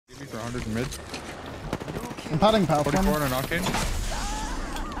for 100 in mid. I'm padding power. 44 on an Octane.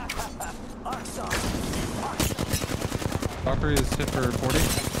 Valkyrie is hit for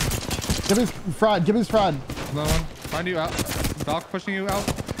 40. Gibby's fried. Gibby's fried. Another one. Find you out. Valk pushing you out.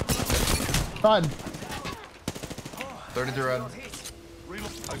 Fried. 32 red.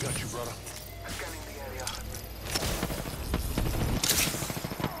 I got you, brother.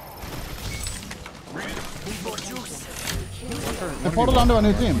 They portaled onto a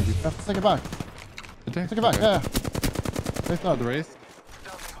new team. You have to take it back. Take it back, Okay. yeah. Take that. The Wraith.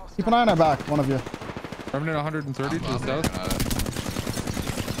 Keep an eye on our back, one of you. Revenant 130 to the south.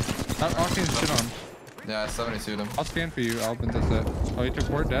 Octane's shit on. Yeah, 72 him. I'll scan for you, Alvin. That's it. Oh, you took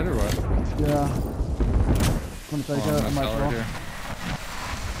port dead or what? Yeah. I'm gonna take it. I might as well.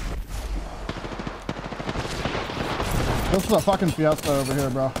 This is a fucking fiesta over here,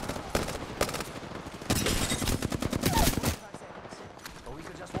 bro.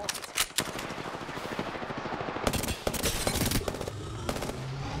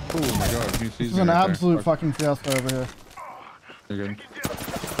 Oh my god, you see This is an absolute fucking fiesta over here. You're good.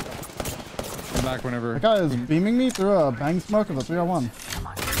 Come back whenever. That guy is beaming me through a bang smoke of a 301.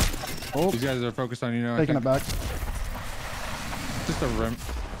 Oh, These guys are focused on you now. taking it back. Just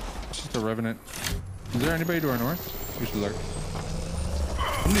a revenant. Is there anybody to our north? We should look.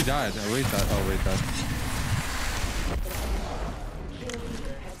 Somebody died. Oh wait, that. Oh wait, that.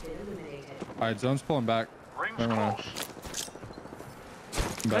 Alright, zone's pulling back. I wanna...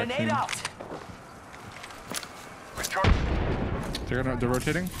 Grenade out. They're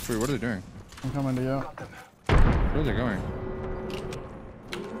rotating? Wait, what are they doing? I'm coming to you. Where are they going?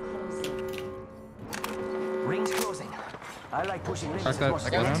 Rings closing. I like pushing rings. That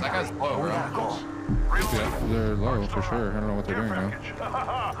guy's low, bro. Yeah, they're low for sure. I don't know what they're doing now.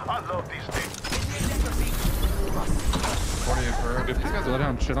 I love these things. 40 for 50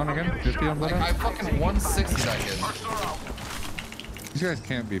 bloodhound shit on again? 50 on bloodhound? I fucking 160 that kid. These guys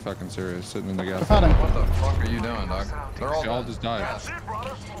can't be fucking serious sitting in the gas. Padding. What the fuck are you doing, dog? They're all They all just died.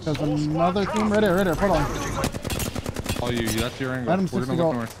 There's another team right here, hold on. All you, that's your angle. Item We're 60 gonna look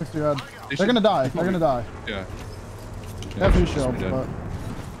gold, north. 60 red. They They're should- gonna die, they're gonna die. Yeah. They have few should be shields, dead. but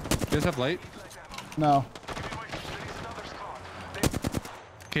You guys have light? no.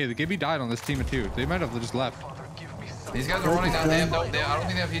 Okay, the Gibby died on this team of two. They might have just left. These guys are running down. I don't think they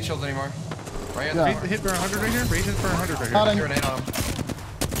have heat shields anymore. Right Yeah. here. Hit for 100 right here. Rate hit for 100 right here. Padding. Grenade on him.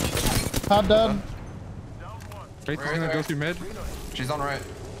 Pad dead. Rate's gonna go through mid. She's on right.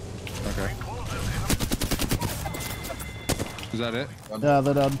 Okay. Is that it? Yeah,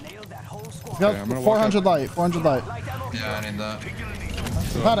 they're dead. Okay, Got I'm gonna walk 400 up. light, 400 light. Yeah, I need that.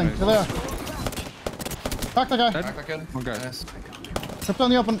 Padding, nice. they're there. Back that guy. Dead? Back that kid. Okay. Nice. Tripped on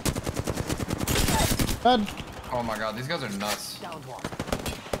the open. Dead. Oh my god, these guys are nuts.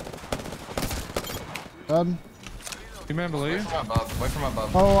 Dead. Two man below you. Wait from above. Wait from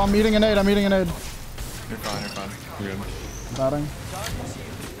above. Oh, I'm eating a nade, I'm eating a nade. You're fine, you're fine. We're good. Batting.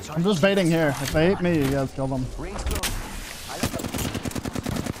 I'm just baiting here. If they hate me, you guys kill them. Rings closing.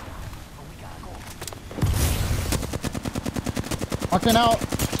 Octane out.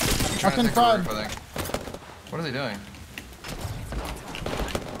 Trying to Octane take the fried. roof, I think. What are they doing?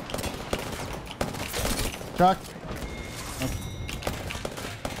 Cracked.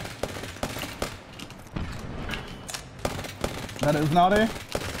 That is naughty.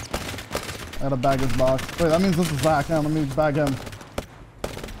 I gotta bag his box. Wait, that means this is Zach. Now let me bag him.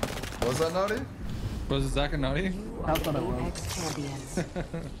 Was that naughty? Was it Zach and Naughty? I thought it was.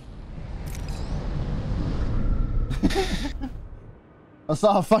 I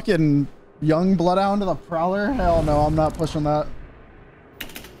saw a fucking young bloodhound with a prowler. Hell no, I'm not pushing that.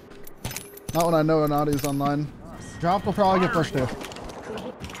 Not when I know Naughty's online. Drop will probably get pushed too.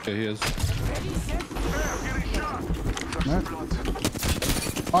 Okay, he is. Right.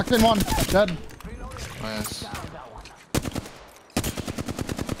 Octane one, dead. Nice.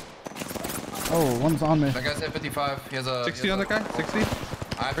 Oh, one's on me. That guy's hit 55. He has a 60 on that guy? 60?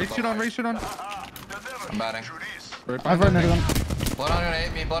 Race shit on, race shit on. I'm batting. Right I've behind already him. him. Blood on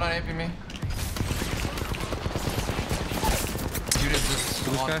 8 me. Blood on 8 me. Dude is just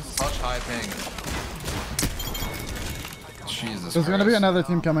This on guy? such high ping. Jesus There's gonna be Christ. another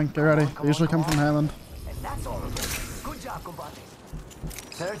team coming. Get ready. They usually come from Hammond. And that's all of it. Good job, compadres.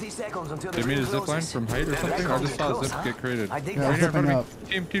 30 seconds until They the made a ring zip line closes. from height or something? I just saw a zip get created. I think Yeah, Right here in front zipping of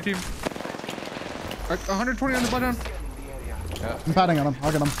up. me. Team. 120 on the bloodhound. I'm patting on him.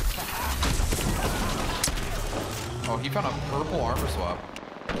 I'll get him. Oh, he found a purple armor swap.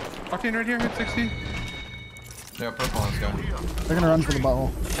 Octane right here, hit 60. Yeah, purple, let's go. They're gonna run for the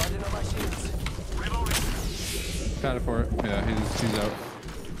butthole. Got it for it. Yeah, he's out.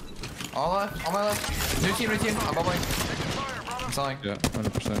 All left, on my left. New team, I'm bubbling. I'm selling. Yeah,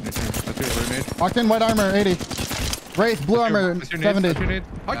 100%. New team. That's your grenade. Octane, white armor, 80. Wraith, blue armor, 70.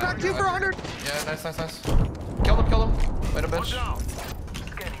 I cracked you for 100. Yeah, nice. Killed him. Wait a bitch.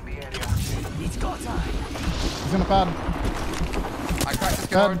 Scanning the area. It's go time. He's gonna pad. I cracked this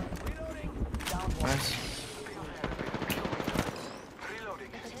guard. Nice.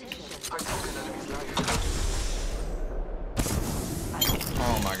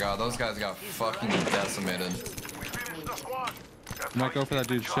 Oh my god, those guys got fucking decimated. Might go for that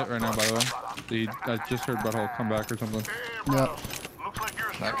dude's shit right now, by the way. I just heard about he'll come back or something. Yeah.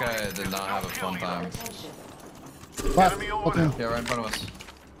 That guy did not have a fun time. Left. Octane. Yeah, right in front of us.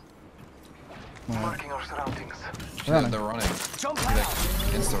 Marking our surroundings. Running. They're running. Jump Like, out.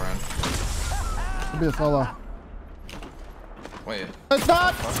 insta run. Could be a solo. Wait. It's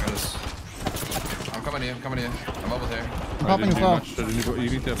not! Fuck, I'm coming to you. I'm over here. I'm popping as well. You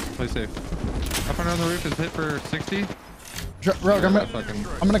need to play safe. Up and on the roof is hit for 60. Rogue, I'm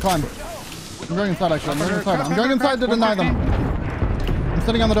gonna climb. I'm going inside actually. I'm going inside to deny them. I'm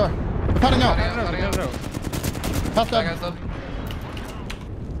sitting on the door. I'm padding out. No. Pass That dead. guy's dead.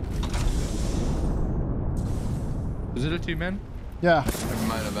 Is it a 2-man? Yeah. It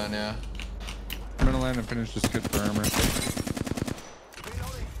might have been, yeah. I'm gonna land and finish this kit for armor.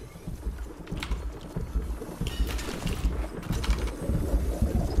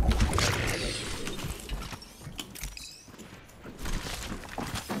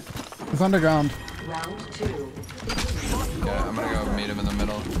 He's underground. Round 2. Yeah, I'm gonna go meet him in the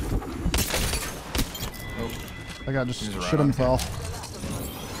middle. Oh, That guy just He's right shit on. himself.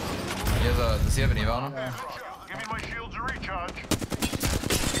 does he have an evo on him? Yeah. Give me my shields to recharge.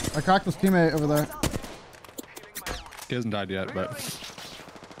 I cracked his teammate over there. He hasn't died yet, but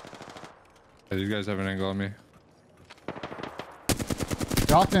yeah, these guys have an angle on me.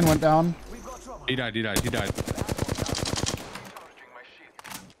 The Octane went down. He died.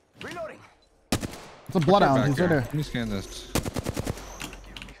 Reloading. It's a bloodhound. He's right there. Let me scan this.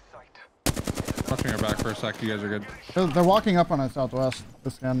 Watching our back for a sec. You guys are good. They're walking up on us southwest. They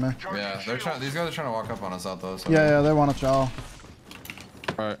scanned me. Yeah, these guys are trying to walk up on us out though. So. Yeah, they want to chow.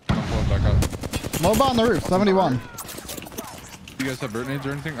 Alright, I'm pulling back up. Loba on the roof, 71. You guys have grenades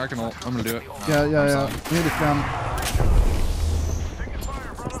or anything? I can ult. I'm gonna do it. Yeah. You need to scan.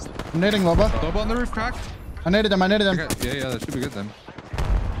 I'm nading Loba. Lobo on the roof, cracked. I naded him. Okay. Yeah, that should be good then.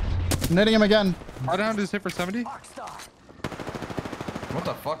 I'm nading him again. Bloodhound is hit for 70. What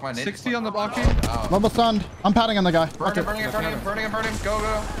the fuck? My nade 60 on the blocking. Loba stunned. I'm patting on the guy. Burn him.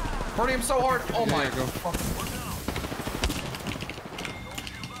 Go. Burning him so hard. Oh my. Go.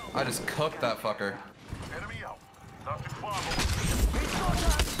 I just cooked that fucker. Enemy out. Not too far.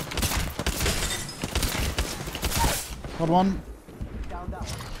 Hold one.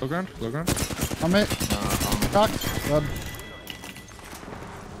 Low ground. On me. Cracked. Dead.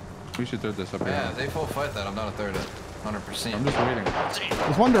 We should third this up here. Yeah, if they full fight that, I'm not a third at 100%. I'm just waiting.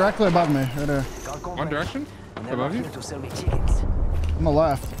 There's one directly above me. Right there. One direction? They're Above not you? here to sell me chickens. On the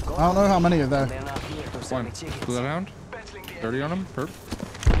left. I don't know how many are there. They're not here to sell One. me chickens. Bloodhound. 30 on him. Perp.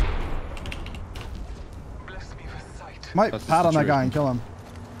 Might That's the pat on that guy situation. and kill him.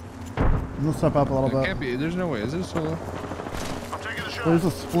 I'm gonna step up a little It bit. can't be. There's no way. Is it a solo? I'm taking the shot. There's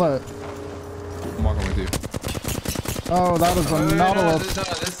a split. I'm walking with you. Oh, that is a Nautilus.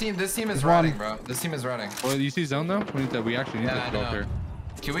 This team is One. running, bro. This team is running. Well, you see zone though? We actually need Yeah, to go I up know. here.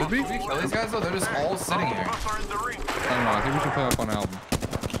 Can we kill these guys though? They're just all sitting here. Us are in the ring. I don't know. I think we should play up on album.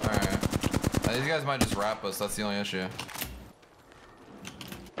 Alright. These guys might just wrap us. That's the only issue.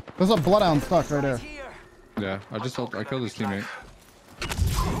 There's a bloodhound stuck right there. Yeah, I killed his teammate.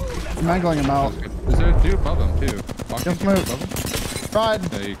 I'm angling him out. Is there a dude above him too? Walking Just move. above him?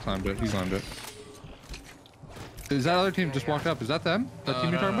 Tried. Yeah, he climbed it. He climbed it. Is that other team just walked up? Is that them? That team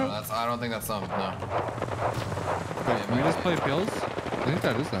you're talking about? I don't think that's them. No. Wait, can we just play pills? I think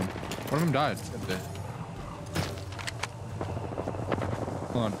that is them. One of them died. Could be.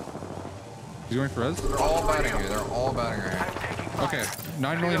 Hold on. He's going for res? They're all batting here. They're all batting here. Okay,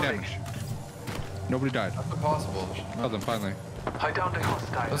 9 million damage. Nobody died. That's impossible. Oh, them finally. I downed a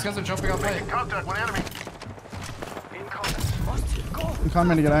hostile. Those guys are jumping off height. Contact with enemy. In contact. Go. I'm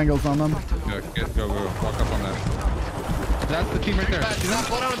coming to get angles on them. Go. Walk up on that. That's the team right there. See That that?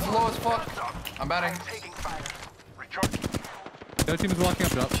 bloodhound's low as fuck. I'm batting. Taking fire. Recharge. The other team is walking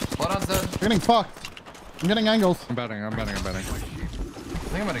up. Bloodhound's dead. I'm getting fucked. I'm getting angles. I'm betting. I think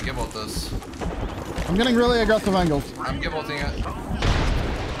I'm gonna give ult this. I'm getting really aggressive angles. I'm give ulting it.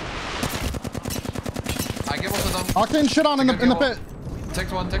 I give ulted them. Octane shit on in the pit.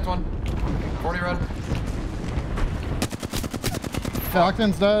 Ticked one. 40 red. Yeah,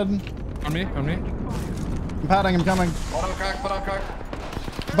 Octane's dead. On me, on me. I'm padding, I'm coming. Put on crack, put on crack.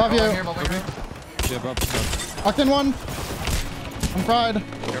 Above you. Here, above here. Yeah, above. Octane 1. I'm fried.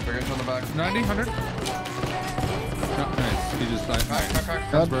 Careful, you're on the back. 90, 100. No, nice. He just died. Crack, crack,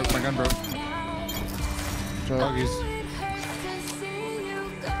 crack. Gun's broke. My gun broke. Sure. Doggies.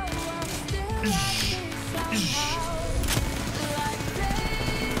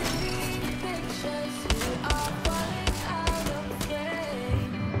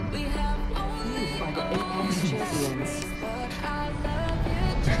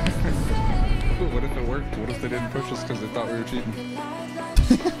 What if it worked? What if they didn't push us because they thought we were cheating?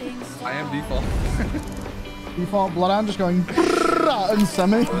 I am default. Default blood. I'm just going and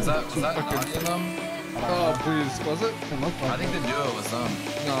semi. Was that Nadia and them? Oh, please. Was it? It looked like I think the duo was them.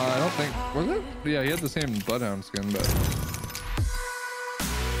 No, I don't think. Was it? Yeah, he had the same Bloodhound skin, but.